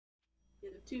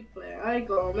2-player. I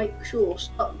gotta make sure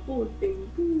start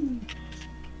recording. Boom.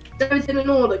 Everything in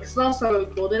order, because last time I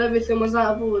recorded, everything was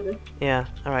out of order. Yeah,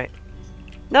 alright.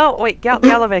 No, wait, get out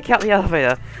the elevator, get out the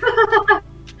elevator.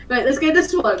 Right, let's go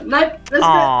this one. Nope, let's go.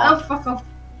 Oh, fuck off.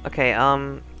 Okay,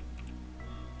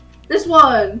 This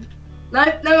one.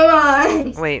 Nope, never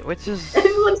mind. wait, which is...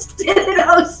 Everyone's stealing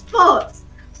our spots.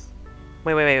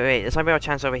 Wait, there's might be a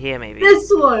chance over here, maybe.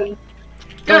 This one.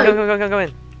 Go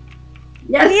in.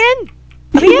 Yes.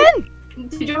 Am I in?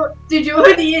 Did you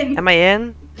already in? Am I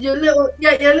in? Your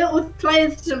little player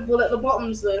symbol at the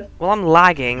bottom's there. Well, I'm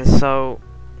lagging, so...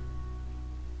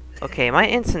 Okay, my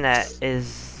internet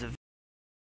is...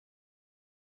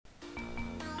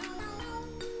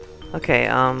 Okay,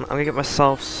 I'm gonna get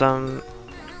myself some...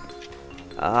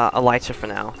 a lighter for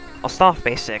now. I'll start off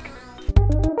basic.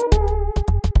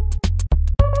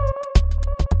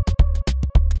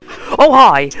 Oh,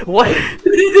 hi! What?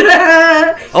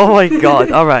 Oh my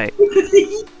god, alright.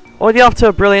 Already off to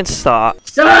a brilliant start.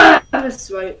 That's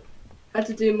right. I had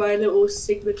to do my little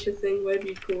signature thing, whatever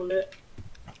you call it.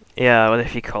 Yeah,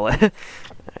 whatever you call it.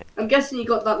 I'm guessing you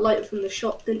got that light from the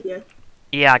shop, didn't you?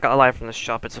 Yeah, I got a lighter from the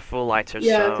shop. It's a full lighter,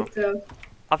 yeah, so... I could tell.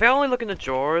 I think I only look in the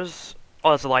drawers. Oh,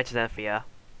 there's a lighter there for you.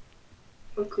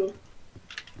 Oh, cool.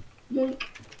 Yoink.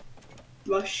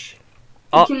 Rush.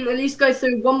 Oh. You can at least go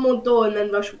through one more door and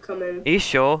then Rush will come in. Are you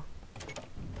sure?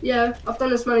 Yeah, I've done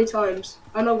this many times.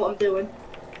 I know what I'm doing.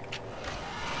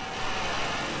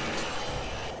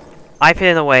 I've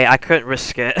hidden away. I couldn't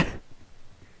risk it.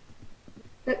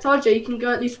 I told you, you can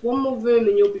go at least one more room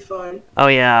and you'll be fine. Oh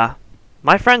yeah.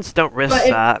 My friends don't risk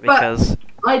that because...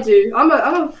 I do. I'm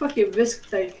a fucking risk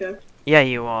taker. Yeah,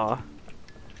 you are.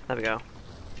 There we go.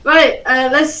 Right,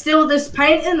 let's steal this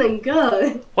painting and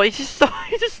go. What, you just stole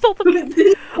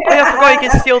the... Oh yeah, I forgot you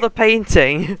can steal the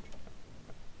painting.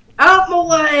 Out my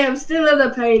way, I'm stealing the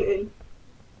painting.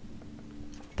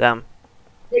 Damn.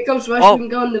 Here comes Rush, Oh. we can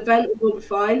go on the vent, we'll be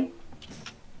fine.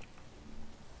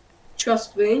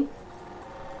 Trust me.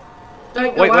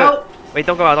 Don't go out. Wait,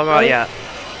 don't go out yet.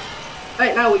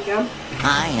 Right, now we can.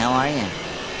 Hi, how are you?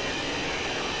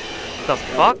 What the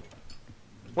fuck?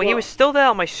 Wait, he was still there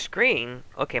on my screen.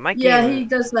 Okay, my game... Yeah, he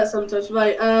does that sometimes.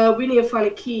 Right, we need to find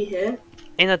a key here.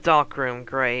 In a dark room,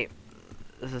 great.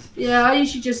 This is... Yeah, I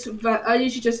usually just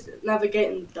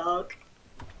navigate in the dark.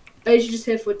 I usually just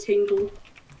here for a tingle.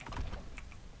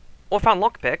 Oh, I found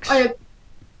lockpicks. Oh, yeah.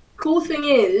 Cool thing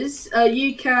is,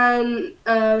 you can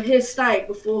hear static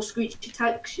before Screech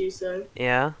attacks you, so...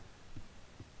 Yeah?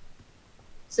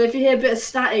 So if you hear a bit of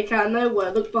static out of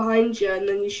nowhere, look behind you and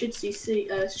then you should see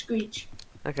Screech.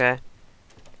 Okay.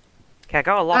 Okay, I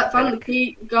got a lockpick. Found the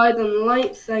key, guide and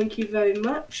light, thank you very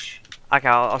much. Okay,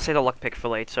 I'll save the lockpick for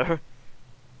later.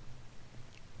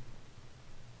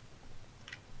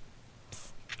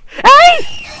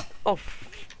 Hey! Oh,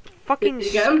 fucking Did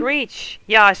you get him? Screech!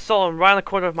 Yeah, I saw him right in the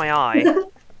corner of my eye.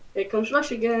 Here comes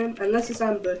Rush again, unless it's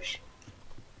ambush.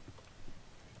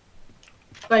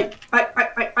 Back.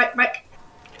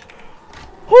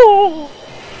 Oh!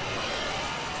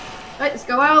 Right, let's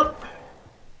go out.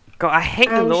 God, I hate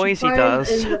the noise he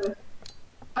does.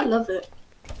 I love it.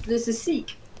 There's a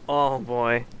seek. Oh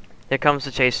boy. Here comes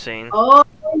the chase scene. Oh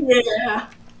yeah.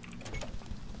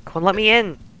 Come on, let me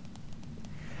in.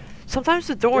 Sometimes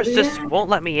the doors just won't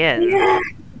let me in. Yeah.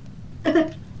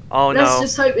 Oh Let's no.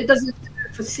 just hope it doesn't do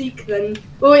it for seek then.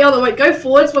 Oh wait, hold on, wait, go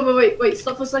forwards. Wait,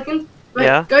 stop for a second. Right,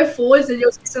 Yeah? Go forwards and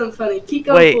you'll see something funny. Keep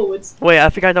going forwards. Wait, I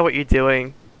think I know what you're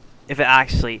doing. If it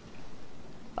actually...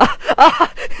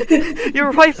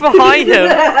 You're right behind him!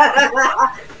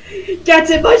 Get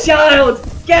him, my child!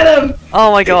 Get him!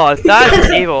 Oh my god, that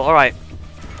is evil. Alright.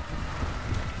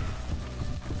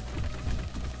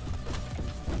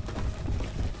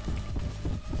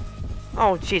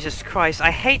 Oh, Jesus Christ.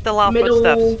 I hate the loud Middle.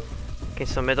 footsteps. Okay,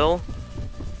 so middle.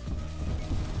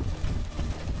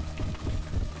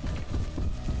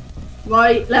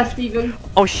 Right, left even.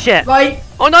 Oh shit. Right.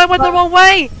 Oh no, I went the wrong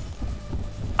way!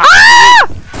 Ah!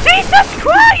 Jesus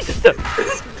Christ!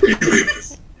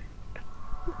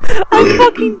 I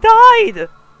fucking died!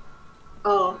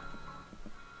 Oh.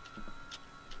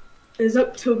 It's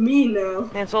up to me now.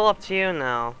 It's all up to you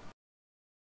now.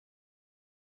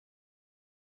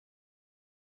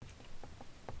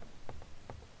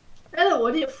 Hello,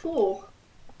 what are you for?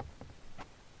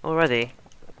 Already?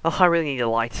 Oh, I really need a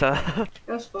lighter.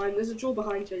 That's fine, there's a door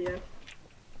behind you, yeah.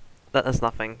 There's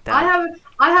nothing. Damn.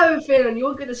 I have a feeling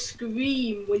you're gonna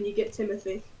scream when you get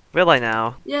Timothy. Will I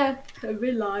now? Yeah, I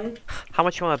rely. How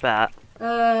much you want to bet?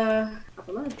 I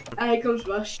don't know. Here comes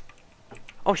Rush.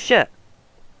 Oh shit.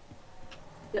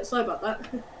 Yeah, sorry about that.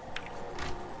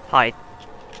 Hi.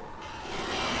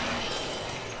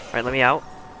 Alright, let me out.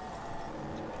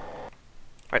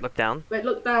 Alright, look down. Wait,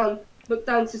 look down. Look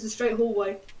down, it's just a straight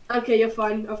hallway. Okay, you're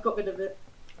fine. I've got rid of it.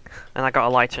 And I got a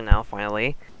lighter now,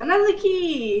 finally. Another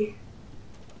key!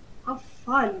 How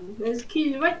fun. There's a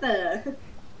key right there.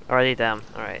 Already down.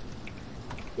 Alright.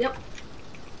 Yep.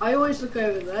 I always look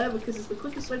over there because it's the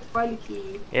quickest way to find a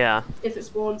key. Yeah. If it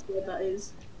spawns there, that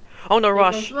is. Oh no,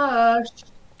 rush! Rush!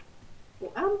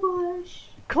 Or ambush!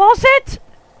 Closet!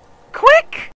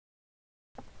 Quick!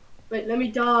 Wait, let me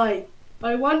die.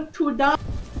 I want to die.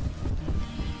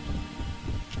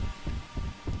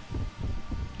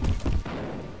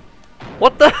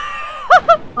 What the?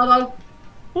 Hold on.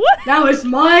 What? Now it's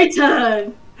my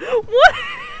turn! What?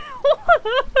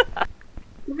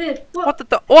 What? What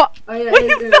the? What? Oh, yeah, When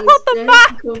you fell out the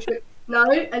back! Cool trick. No,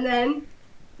 and then...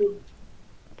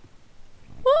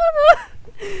 What?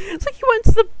 It's like you went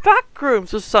to the back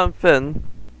rooms or something.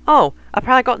 Oh,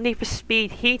 apparently I got Need for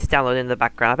Speed Heat downloaded in the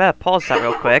background. I better pause that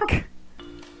real quick.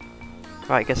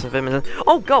 Right, get some vitamin.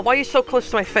 Oh god, why are you so close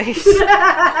to my face?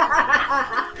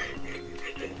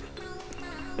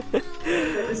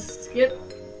 Skip.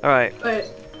 Alright. Wait,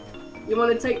 you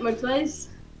want to take my place?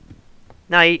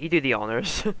 Now you do the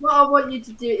honors. What I want you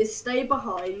to do is stay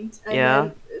behind. And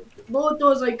then more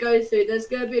doors I go through, there's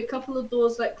going to be a couple of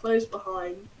doors that close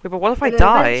behind. Wait, but what if I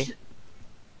die?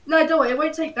 No, don't worry, it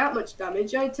won't take that much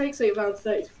damage. It only takes like around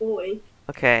 30 to 40.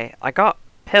 Okay, I got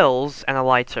pills and a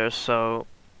lighter, so...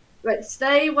 Right,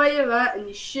 stay where you're at and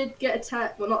you should get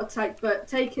attacked. Well, not attacked, but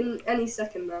taken any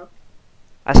second now.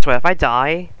 I swear, if I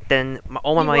die, then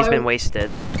all my money's been wasted.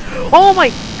 Oh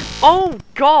my... Oh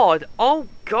god! Oh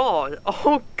god!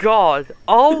 Oh god!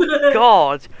 Oh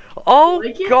god! Oh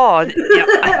god!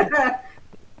 Yeah,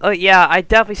 oh yeah, I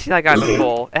definitely seen that guy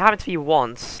before. It happened to me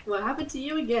once. What happened to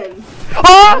you again?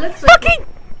 Oh! Fucking...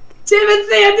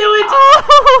 Timothy, I do it!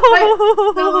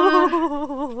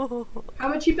 Oh! Wait, how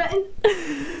much you betting?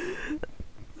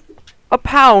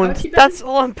 £1. That's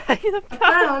all I'm paying. A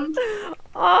pound?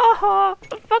 Oh,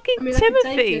 fucking I mean,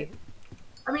 Timothy.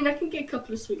 I mean, I can get a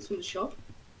couple of sweets from the shop.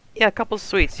 Yeah, a couple of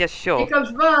sweets. Yes, sure. Here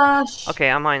comes Rush. Okay,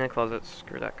 I'm in the closet.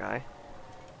 Screw that guy.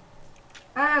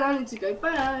 And I need to go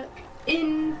back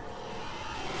in.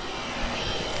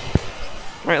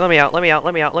 Alright, let me out. Let me out.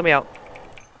 Let me out. Let me out.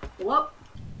 What?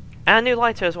 And a new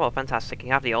lighter as well. Fantastic. You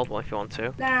can have the old one if you want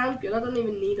to. Nah, I'm good. I don't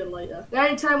even need a lighter. The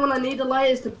only time when I need a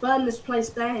lighter is to burn this place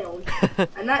down.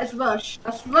 And that is Rush.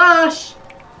 That's Rush!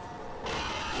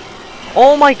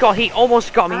 Oh my god, he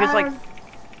almost got me. He was like...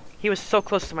 He was so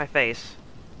close to my face.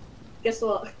 Guess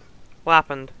what? What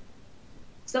happened?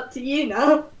 It's up to you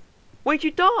now. Where'd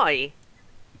you die?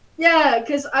 Yeah,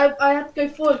 because I had to go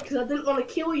forward because I didn't want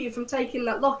to kill you from taking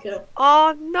that locker.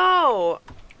 Oh no!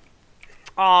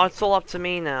 Oh, it's all up to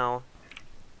me now.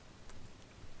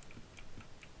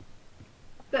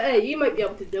 But hey, you might be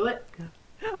able to do it.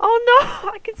 Oh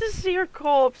no! I can just see your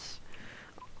corpse.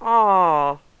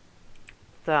 Oh.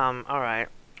 Damn, alright.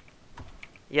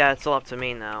 Yeah, it's all up to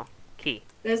me now. Key.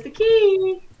 There's the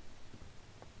key!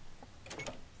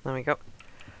 There we go.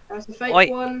 That's the fake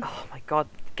one. Oh my god.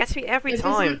 Gets me every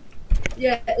time.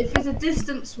 Yeah, if it's a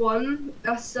distance one,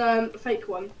 that's a fake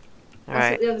one.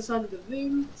 That's at the other side of the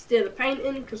room. Steal the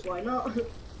painting, because why not?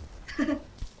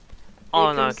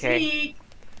 Oh no, okay.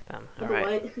 Damn,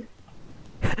 alright.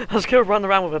 I was gonna run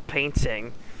around with a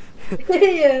painting.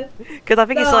 Yeah. Because I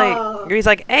think he's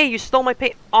like, hey, you stole my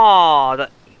paint. Aw,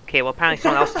 okay, well apparently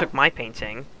someone else took my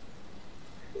painting.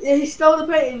 Yeah, he stole the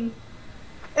painting.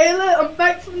 Hey look, I'm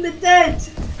back from the dead.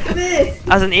 Come here.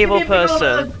 As an evil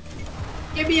person.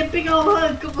 Give me a big old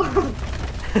hug, come on.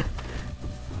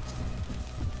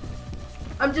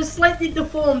 I'm just slightly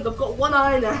deformed, I've got one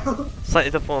eye now.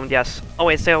 Slightly deformed, yes. Oh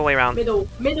wait, it's the other way around. Middle.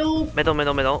 Middle.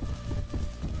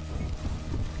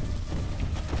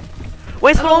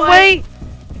 Wait, it's the wrong way!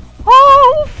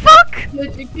 Oh, fuck! Good.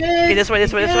 Okay, this way.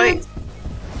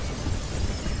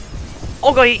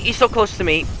 Oh god, he's so close to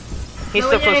me. He's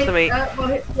so close to me.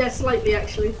 Well, yeah, slightly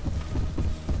actually.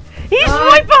 He's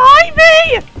right behind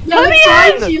me! Yeah,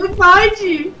 look behind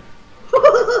you!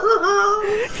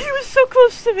 He was so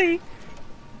close to me.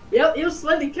 Yep, he was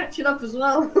slightly catching up as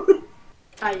well.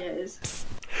 Ah, yeah, it is.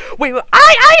 Wait,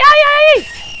 aye!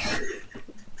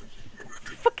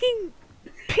 Fucking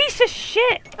piece of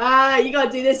shit! Ah, you gotta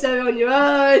do this on your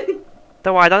own.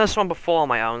 Don't worry, I've done this one before on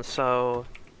my own, so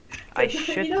I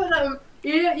should.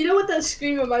 You know what that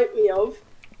scream reminds me of?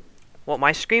 What,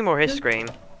 my scream or his scream?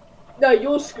 No,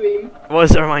 your scream. What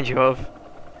does it remind you of?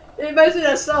 It reminds me of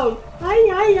that song.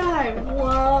 Aye.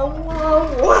 Whoa.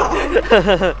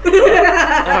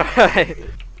 Alright.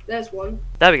 There's one.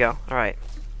 There we go. Alright.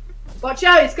 Watch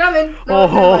out, he's coming. No,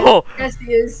 Oh. Yes,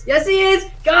 he is. Yes, he is.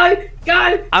 Go,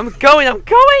 go. I'm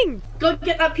going. Go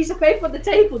get that piece of paper on the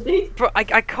table, dude. Bro, I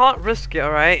can't risk it,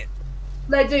 alright?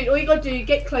 No, dude, all you gotta do,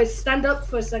 get close, stand up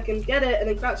for a second, get it, and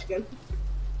then crouch again.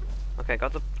 Okay,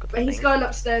 got the But he's thing. going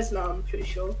upstairs now, I'm pretty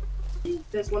sure.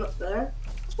 There's one up there.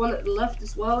 There's one at the left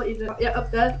as well. Either up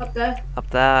there. Up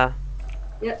there.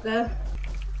 Yep, there.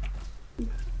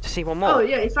 Just see one more. Oh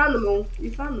yeah, you found them all.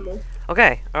 You found them all.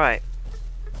 Okay, alright.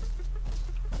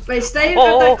 Wait, stay in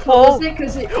that closet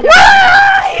because it.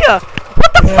 Why?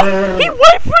 What the fuck? He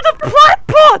went for the plant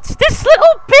pots! This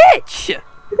little bitch!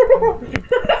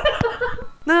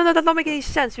 No, that don't make any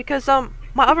sense because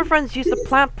my other friends use the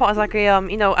plant pot as like a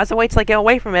you know, as a way to like get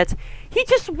away from it. He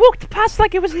just walked past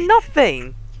like it was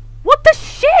nothing. What the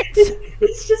shit?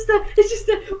 It's just a.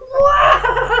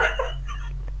 Wow!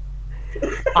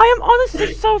 I am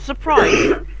honestly so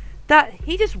surprised that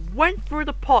he just went through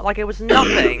the pot like it was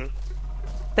nothing.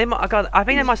 I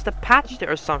think they must have patched it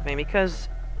or something because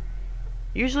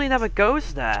usually it never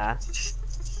goes there.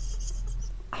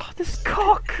 Oh, this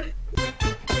cock!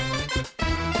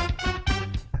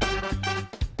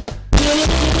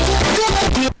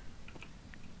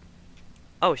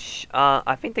 Oh,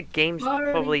 I think the game's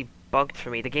probably bugged for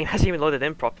me. The game hasn't even loaded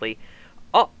in properly.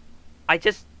 Oh,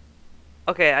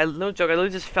 okay, no joke, I literally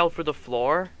just fell through the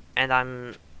floor, and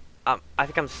I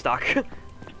think I'm stuck.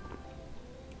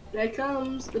 There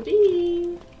comes the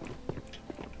bee.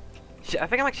 Shit, I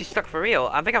think I'm actually stuck for real.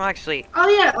 I think I'm actually... Oh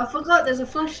yeah, I forgot there's a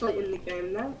flashlight in the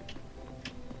game now.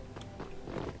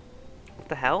 What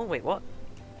the hell? Wait, what?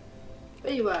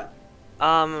 Where you at?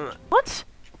 What?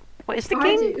 What, is the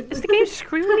Behind game... you. Is the game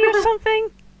screwing me or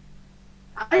something?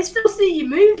 I still see you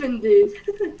moving, dude.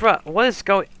 Bruh, what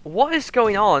is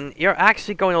going on? You're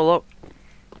actually going all up.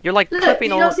 You're like Look, clipping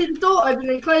you all don't see the door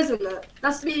opening and closing it.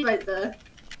 That's me right there.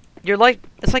 You're like,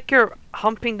 it's like you're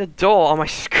humping the door on my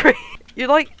screen. You're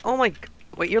like, oh my,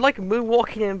 wait, you're like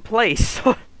moonwalking in place.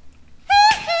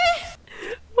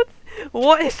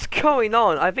 What is going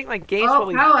on? I think my game's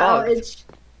probably power bugged. outage.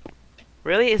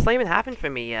 Really? It's not even happened for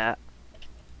me yet.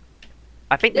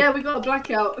 I think Yeah, we got a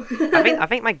blackout. I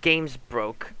think my game's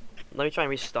broke. Let me try and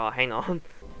restart, hang on.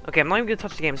 Okay, I'm not even gonna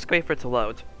touch the game, just wait for it to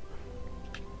load.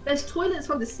 There's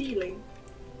toilets on the ceiling.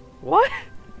 What?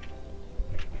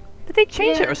 Did they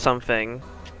change it or something?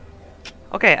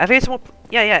 Okay, I think it's more...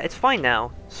 Yeah, it's fine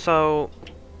now. So...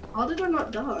 How did I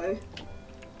not die?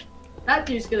 That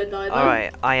dude's gonna die though.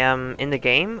 Alright, I am in the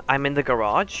game. I'm in the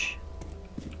garage.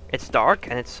 It's dark,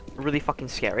 and it's really fucking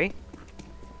scary.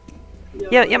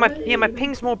 Yeah, my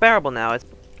ping's more bearable now.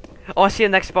 Oh, I see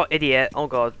the Nextbot, idiot. Oh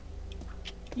god.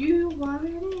 You are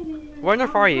an idiot. Where on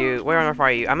earth are you? Where on earth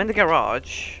are you? I'm in the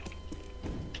garage.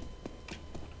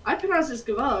 I pronounce this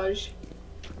garage.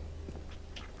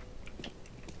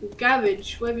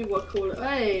 Garage, whatever you want to call it.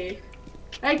 Hey.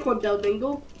 Hey, Quandel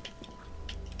Dingle.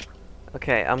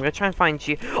 Okay, I'm gonna try and find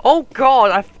you. Oh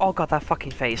god, oh god, that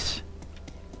fucking face.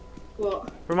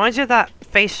 What? Reminds you of that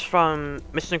face from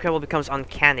Mr. Incredible Becomes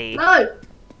Uncanny. No!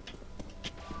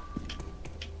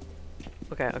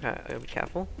 Okay, be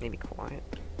careful. Need to be quiet.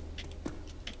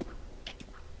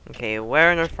 Okay,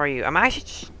 where on earth are you? I'm actually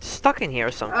stuck in here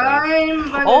or something.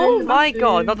 Oh my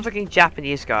god, not the fucking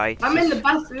Japanese guy. I'm in the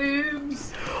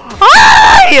bathrooms.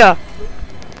 Hi!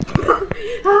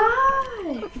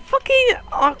 Hi! Fucking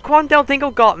Quandel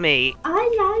Dingle got me.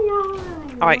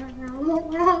 Alright.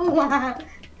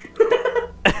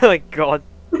 Oh my god.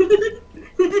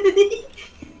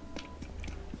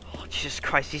 Oh, Jesus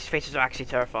Christ, these faces are actually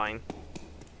terrifying.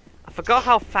 I forgot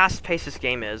how fast-paced this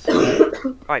game is.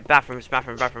 Alright, bathrooms.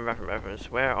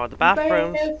 Where are the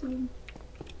bathrooms?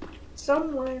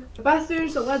 Somewhere. The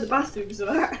bathrooms are where the bathrooms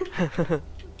are at.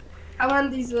 How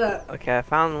handy's that? Okay, I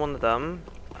found one of them.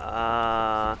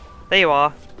 There you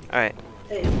are. Alright.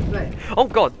 Hey, right. Oh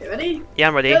god. You ready? Yeah,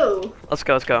 I'm ready. Go. Let's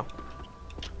go.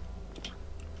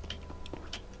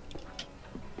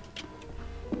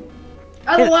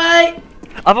 Other way!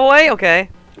 Other way? Okay.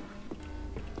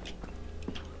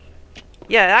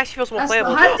 Yeah, it actually feels more That's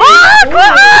playable. not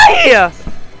Ah!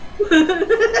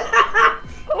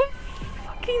 Oh,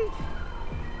 fucking...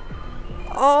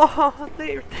 Oh,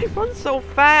 they run so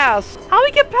fast. How do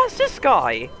we get past this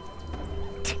guy?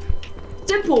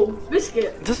 Simple.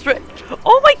 Biscuit. Just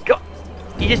oh my god!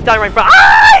 You just died right in front.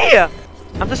 Ah!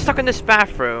 I'm just stuck in this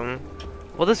bathroom.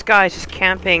 Well, this guy is just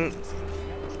camping.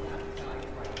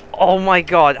 Oh my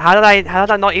god! How did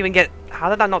I not even get? How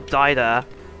did I not die there?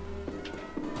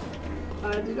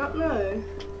 I do not know.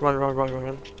 Run.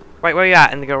 Right, where are you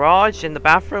at? In the garage? In the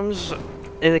bathrooms?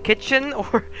 In the kitchen?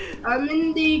 Or? I'm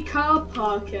in the car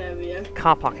park area.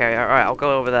 Car park area. Alright, I'll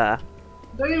go over there.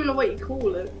 I don't even know what you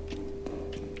call it.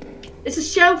 It's a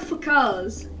shelf for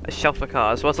cars. A shelf for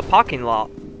cars. Well, it's a parking lot.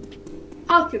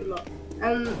 Parking lot.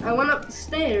 And I went up the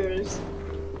stairs,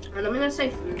 and I'm in a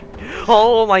safe room.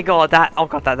 Oh my god, that. Oh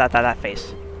god, that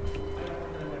face.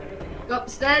 Go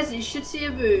upstairs, you should see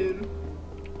a room.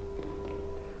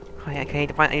 Oh yeah, I need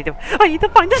to find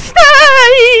the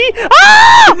stairs!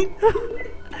 Ah!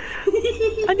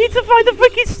 I need to find the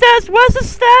freaking stairs! Where's the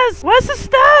stairs? Where's the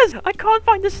stairs? I can't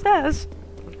find the stairs.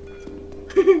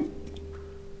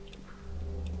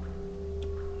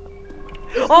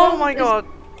 Oh my god.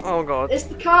 Oh god. It's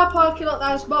the car parking lot that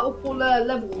has multiple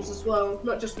levels as well,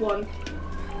 not just one.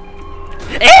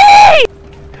 Hey!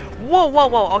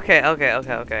 Whoa.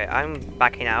 Okay. I'm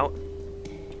backing out.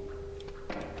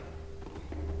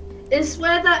 It's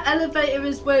where that elevator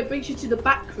is, where it brings you to the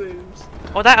back rooms.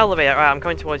 Oh, that elevator. Alright, I'm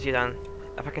coming towards you then.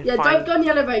 If I can Yeah, find... don't go on the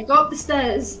elevator, go up the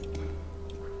stairs.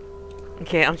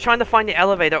 Okay, I'm trying to find the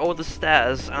elevator or the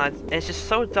stairs, and it's just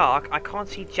so dark, I can't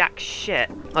see jack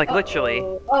shit. Like, literally.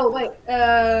 Oh, wait,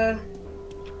 Where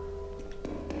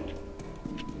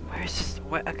is this?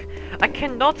 Where? I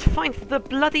cannot find the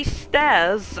bloody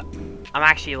stairs! I'm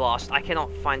actually lost. I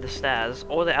cannot find the stairs,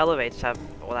 or the elevators have,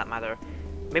 for that matter.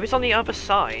 Maybe it's on the other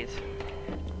side.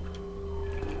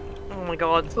 Oh my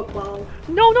god. Football.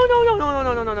 No.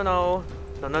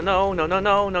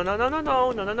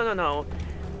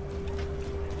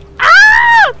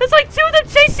 Ah! There's like 2 of them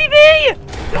chasing me!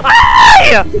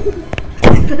 Ah!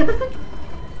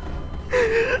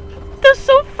 They're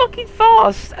so fucking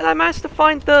fast, and I managed to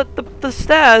find the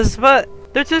stairs, but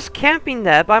they're just camping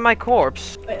there by my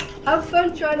corpse. Wait, have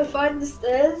fun trying to find the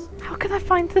stairs. How can I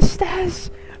find the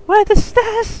stairs? Where are the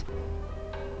stairs?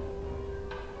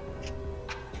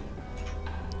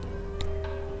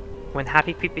 When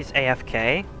HEADPHONE is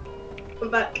AFK.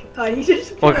 I'm back. Hi, you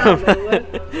just Welcome.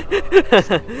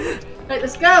 Right,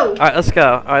 let's go. Alright, let's go.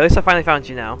 Alright, at least I finally found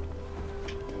you now.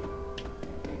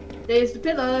 There's the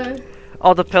pillow.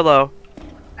 Oh, the pillow.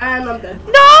 And I'm dead.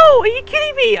 No! Are you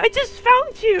kidding me? I just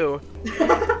found you!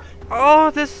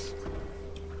 Oh, this...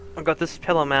 I got this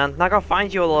pillow, man. Now I gotta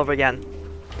find you all over again.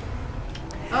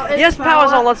 Oh, it's Yes,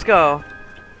 power's on, let's go.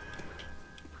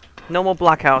 No more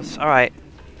black house, alright.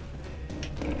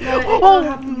 No,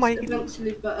 Oh my...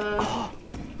 Eventually, but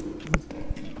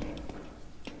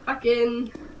back in.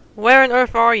 Where on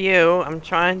earth are you? I'm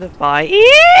trying to find...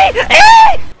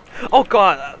 Oh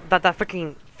god, that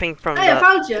freaking thing from Hey, I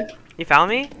found you. You found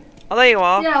me? Oh, there you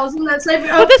are. Yeah, I was in that safe.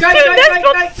 Oh, there's 2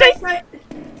 Nextbots! Go.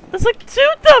 There's like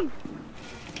 2 of them!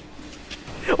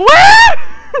 Where?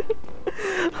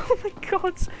 Oh my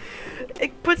god.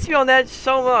 It puts me on edge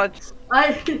so much.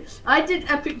 I did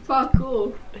epic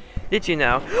parkour. Did you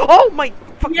know? Oh my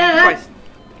fucking Christ.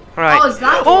 Alright. Oh, is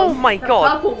that Oh one? my that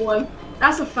god. Purple one.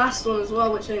 That's a fast one as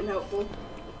well, which ain't helpful.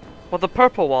 Well, the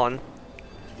purple one.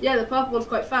 Yeah, the purple one's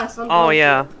quite fast. Oh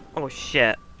yeah. Oh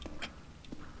shit.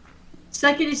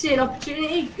 Second you see an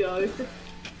opportunity, go.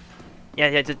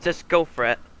 Yeah, just go for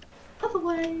it. Other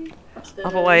way. Upstairs.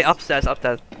 Other way, upstairs,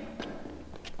 upstairs.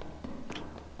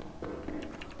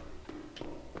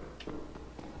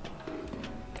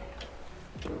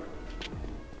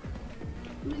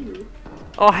 Ooh.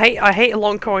 Oh, I hate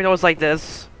long corridors like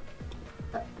this.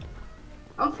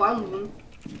 I'm fine with them.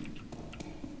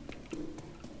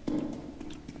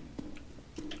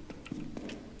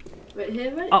 Right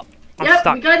here, right? Oh, I'm yep,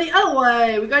 stuck. we go the other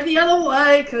way. We go the other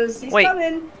way because he's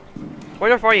coming.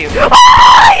 Where are you?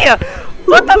 Ah!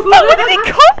 What the fuck? Where did he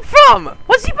come from?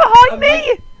 Was he behind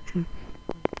me?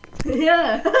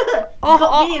 Yeah.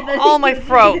 Oh, my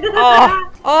throat.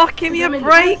 Oh, give me a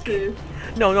break.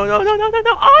 No.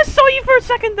 Oh, I saw you for a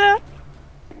second there.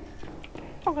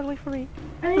 Oh god, wait for me.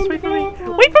 Just wait for me.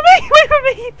 Wait for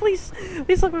me, please.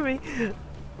 Please look for me.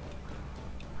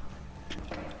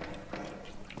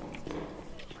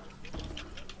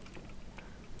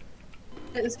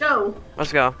 Let's go.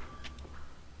 Let's go.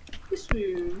 This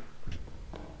room.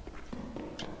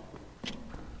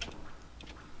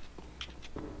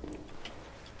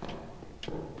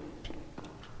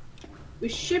 We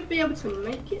should be able to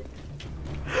make it.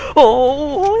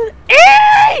 Oh,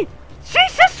 hey!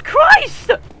 Jesus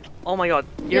Christ! Oh my god,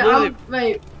 you're literally...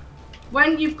 wait.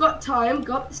 When you've got time,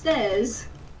 go up the stairs.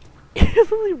 You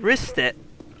literally risked it.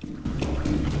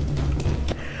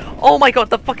 Oh my god,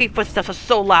 the fucking footsteps are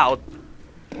so loud.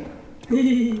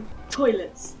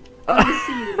 Toilets.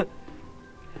 Now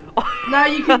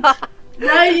you can.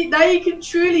 now you can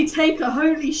truly take a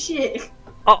holy shit.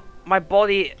 Oh, my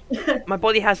body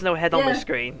has no head on my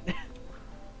screen.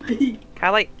 Can I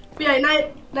like? Yeah,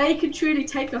 now you can truly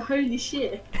take a holy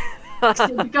shit.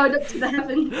 So we're going up to the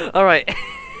heaven. All right.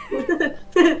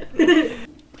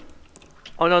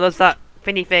 Oh no, there's that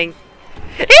thingy thing.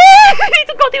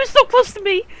 God, he was so close to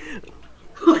me!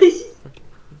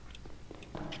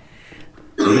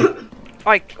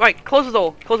 Right, close the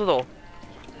door, close the door.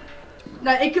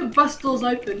 No, it could bust doors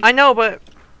open. I know, but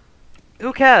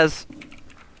who cares?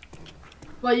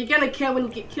 Well, you're gonna care when you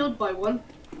get killed by one.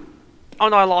 Oh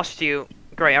no, I lost you.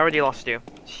 Great, I already lost you.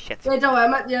 Shit. Yeah, don't worry,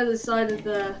 I'm at the other side of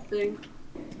the thing.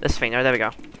 This thing, oh, there we go.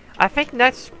 I think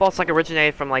Nextbots like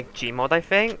originated from like Gmod, I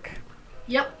think.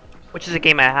 Yep. Which is a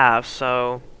game I have,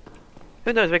 so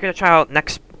who knows? We could try out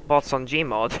Nextbots on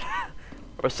Gmod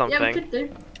or something. Yeah, we could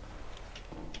do.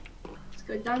 Let's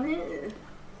go down here.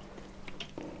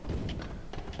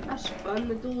 That's fun.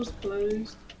 The door's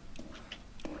closed.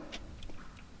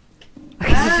 I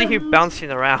can see you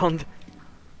bouncing around.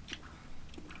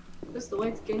 That's the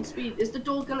way to gain speed. Is the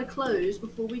door gonna close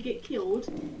before we get killed?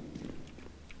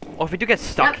 Or if we do get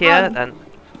stuck here, then.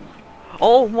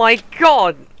 Oh my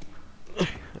god!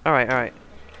 Alright, alright.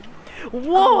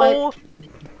 Whoa!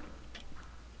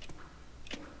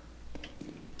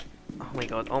 Oh my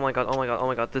god, oh my god, oh my god, oh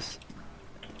my god, this.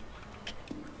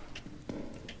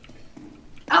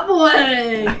 Up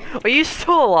away! Are you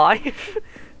still alive?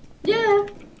 Yeah.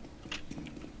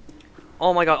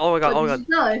 Oh my god, oh my god, What, oh my did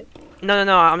god. you die?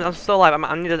 No, I'm still alive.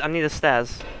 I need the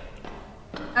stairs.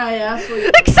 Oh yeah, that's what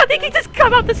you Exciting, he just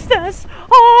come up the stairs!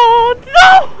 Oh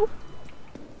no!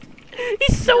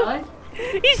 He's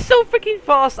so freaking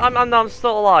fast. I'm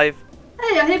still alive.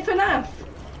 Hey, I hit FNAF.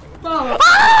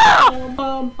 Ah!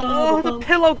 Oh, the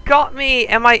pillow got me,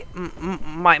 and my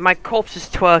corpse is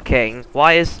twerking.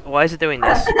 Why is it doing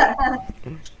this?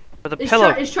 But the pillow.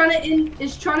 It's trying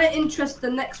to interest the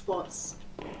Nextbots.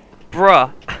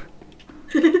 Bruh.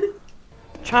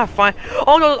 Trying to find.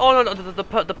 Oh no!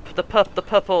 The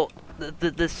purple.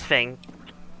 This thing.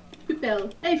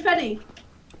 Bill. Hey, Freddy.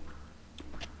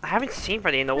 I haven't seen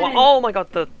Freddy in a while. Hey. Oh my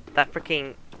god! That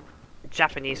freaking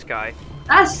Japanese guy.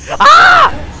 That's.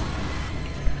 Ah!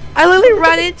 I literally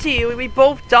ran into you and we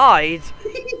both died.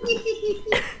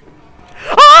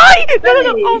 Hi!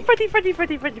 No! Oh, Freddy.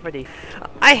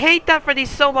 I hate that Freddy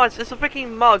so much. It's a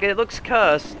freaking mug and it looks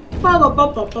cursed. Whoa!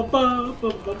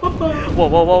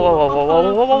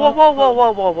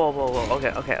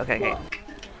 Okay.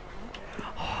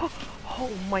 Oh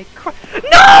my crap!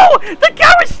 No! The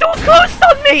garage door closed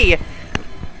on me.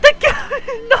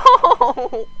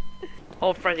 No!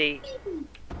 Oh, Freddy.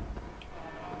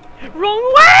 Wrong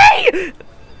way!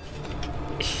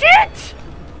 Shit!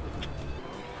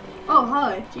 Oh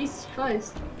hi, Jesus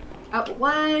Christ! Out the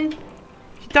way.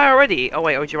 You died already? Oh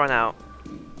wait, or did you run out?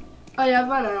 Oh yeah, I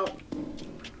ran out.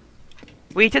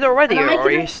 We did already, or are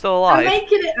you still alive?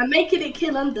 I'm making it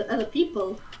kill other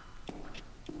people.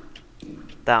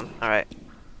 Damn. All right.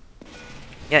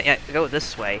 Yeah. Go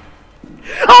this way.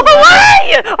 Oh the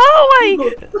way! Oh wait!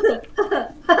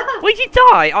 Where'd you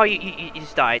die? Oh, you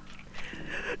just died.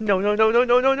 No. Yeah.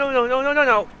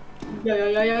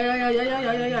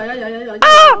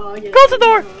 Ah! Close the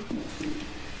door!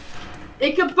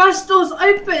 It can bust doors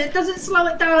open, it doesn't slow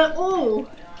it down at all.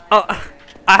 Oh,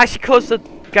 I actually closed the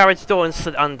garage door and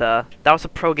slid under. That was a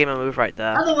pro gamer move right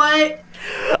there. Other way.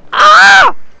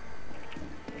 Ah!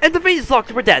 And the thing is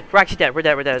locked, we're dead. We're actually dead, we're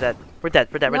dead.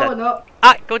 No, we're not.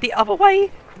 Ah, go the other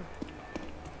way.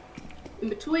 In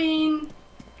between.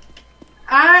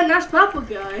 And that's purple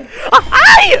guy.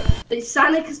 Aye!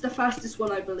 Sonic is the fastest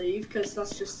one, I believe, because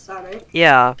that's just Sonic.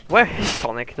 Yeah, where is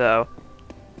Sonic though?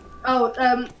 Oh,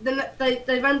 then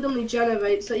they randomly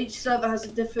generate, so each server has a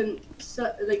different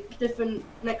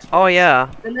next. Oh yeah.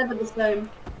 They're never the same.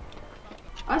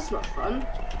 That's not fun.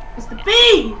 It's the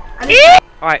bee.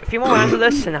 Alright, a few more rounds of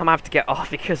this, and I'm gonna have to get off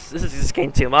because this is just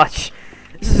getting too much.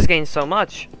 This is just getting so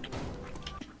much.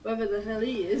 Whoever the hell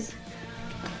he is.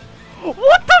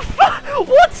 What the fuck?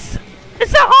 What's?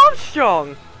 Is that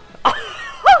Armstrong?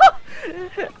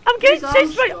 I'm getting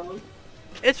chased by.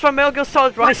 It's from Metal Gear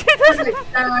Solid Rising.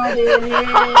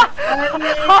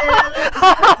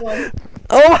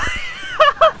 Oh!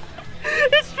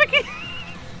 It's freaking.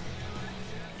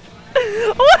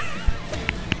 What?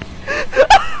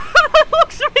 That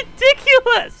looks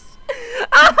ridiculous.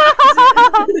 I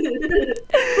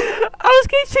was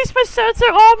getting chased by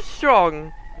Senator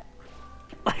Armstrong.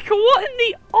 Like, what in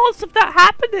the odds of that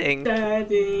happening?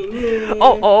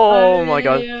 Oh my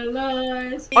god.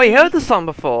 Oh, you heard the song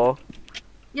before?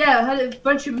 Yeah, I heard a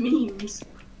bunch of memes.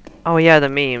 Oh yeah, the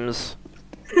memes.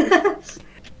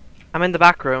 I'm in the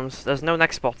back rooms. There's no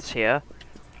Nextbots here.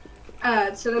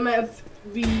 So they might have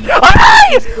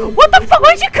Hey! What the fuck?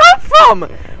 Where'd you come from?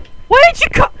 Where'd you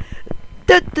come?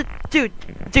 Dude,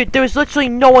 Dude, there was literally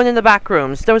no one in the back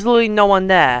rooms. There was literally no one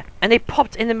there. And they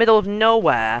popped in the middle of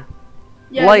nowhere.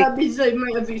 Yeah, like... that means they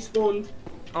might have respawned.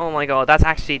 Oh my god, that's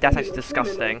actually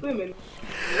disgusting. Women.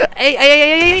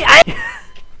 Hey!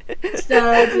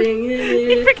 Starting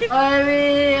here,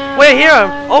 Wait, hear him!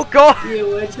 Oh god! You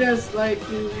were just like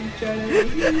you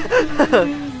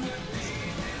trying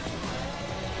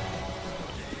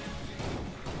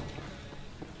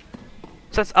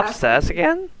So it's upstairs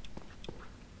again?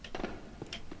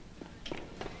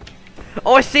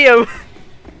 Oh, I see him!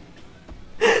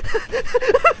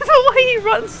 The way he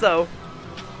runs though!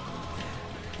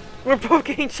 We're both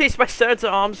getting chased by Senator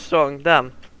Armstrong,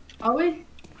 damn. Are we?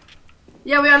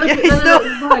 Yeah, we are. Look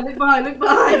behind.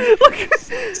 Look!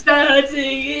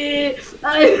 Starting it.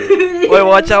 Wait,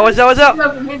 watch out!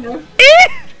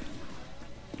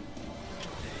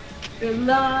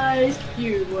 Nice,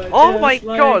 you were oh my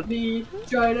like god! Me,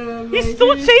 he's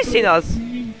still chasing us!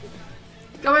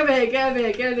 Come over here, get over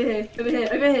here, over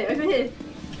here.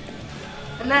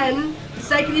 And then, the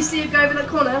second you see it go over the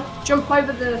corner, jump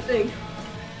over the thing.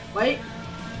 Wait.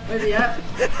 Where's he at?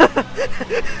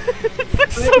 It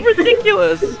looks so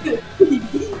ridiculous!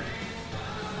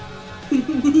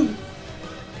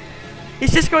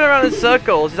 He's just going around in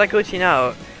circles, he's like glitching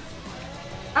out.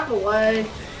 Out the way.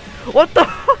 What the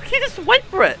fuck? He just went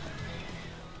for it!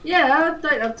 Yeah, I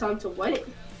don't have time to wait.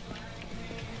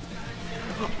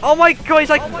 Oh my god, he's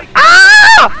like...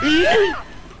 Ah!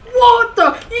 What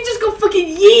the? You just got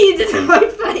fucking yeeted into my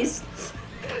face!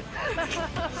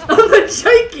 I'm not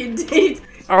joking, dude!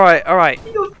 Alright,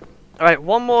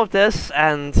 one more of this,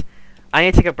 and I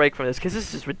need to take a break from this, because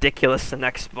this is ridiculous, the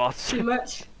Nextbots. Too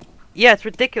much? Yeah, it's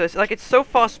ridiculous. Like, it's so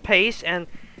fast-paced, and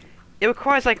it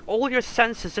requires, like, all your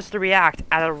senses just to react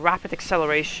at a rapid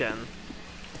acceleration.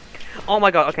 Oh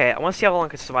my god, okay, I want to see how long I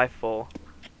can survive for.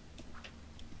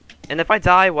 And if I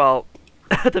die, well,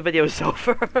 the video is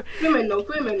over. Criminal.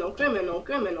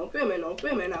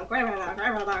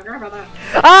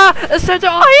 Ah! It's so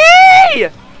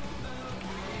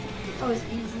that was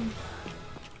easy.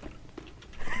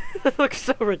 That looks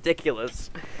so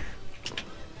ridiculous.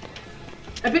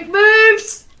 Epic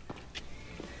moves!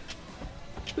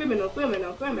 Criminal.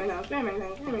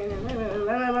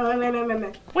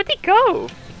 Where'd he go?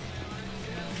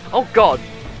 Oh god.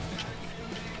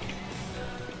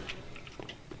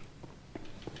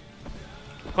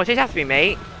 Well, she'd have to be,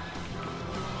 mate.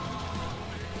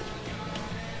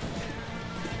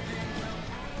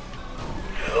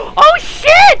 Oh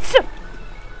shit!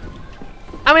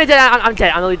 I'm dead. I'm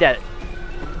dead. I'm literally dead.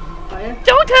 Oh, yeah?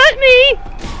 Don't hurt me!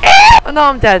 Oh, no,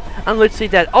 I'm dead. I'm literally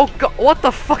dead. Oh god, what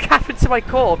the fuck happened to my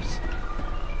corpse?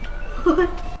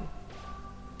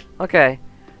 Okay,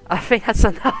 I think that's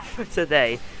enough for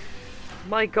today.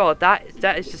 My god, that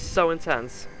is just so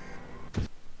intense.